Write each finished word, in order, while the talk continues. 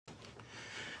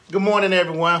Good morning,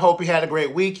 everyone. Hope you had a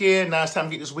great weekend. Now it's time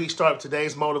to get this week started.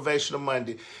 Today's Motivational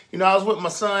Monday. You know, I was with my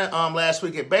son last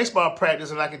week at baseball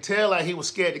practice, and I could tell like he was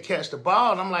scared to catch the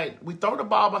ball. And I'm like, we throw the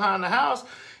ball behind the house,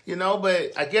 you know,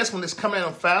 but I guess when it's coming at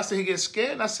him faster, he gets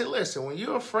scared. And I said, listen, when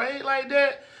you're afraid like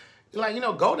that, like, you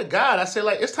know, go to God. I said,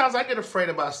 like, it's times I get afraid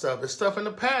about stuff. It's stuff in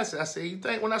the past. I said, you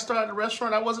think when I started the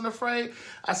restaurant, I wasn't afraid?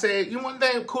 I said, you know, one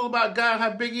thing cool about God, how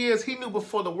big he is, he knew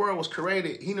before the world was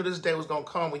created, he knew this day was going to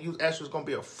come when you actually was going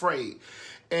to be afraid.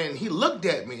 And he looked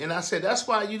at me, and I said, that's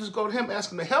why you just go to him,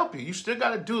 ask him to help you. You still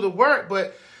got to do the work,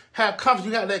 but have confidence.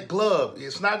 You got that glove.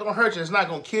 It's not going to hurt you. It's not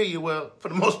going to kill you. Well, for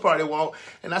the most part, it won't.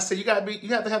 And I said, you have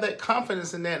to have that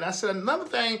confidence in that. And I said, another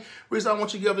thing, reason I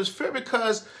want you to give is fear,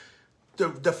 because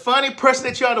the funny person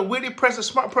that you are, the witty person,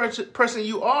 smart person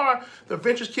you are, the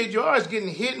adventurous kid you are, is getting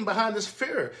hidden behind this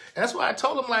fear. And that's why I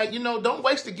told him, like, you know, don't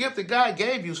waste the gift that God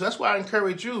gave you. So that's why I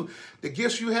encourage you. The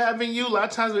gifts you have in you, a lot of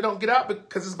times they don't get out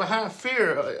because it's behind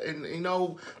fear. And, you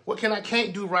know, what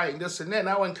can't do right and this and that. And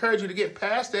I would encourage you to get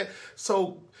past that.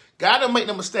 So God don't make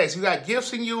no mistakes. You got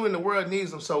gifts in you and the world needs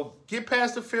them. So get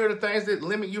past the fear of the things that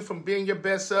limit you from being your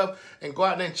best self and go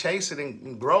out there and chase it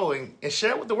and grow and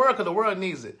share it with the world, because the world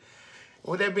needs it.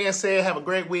 With that being said, have a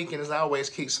great week, and as always,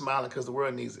 keep smiling because the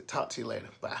world needs it. Talk to you later.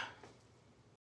 Bye.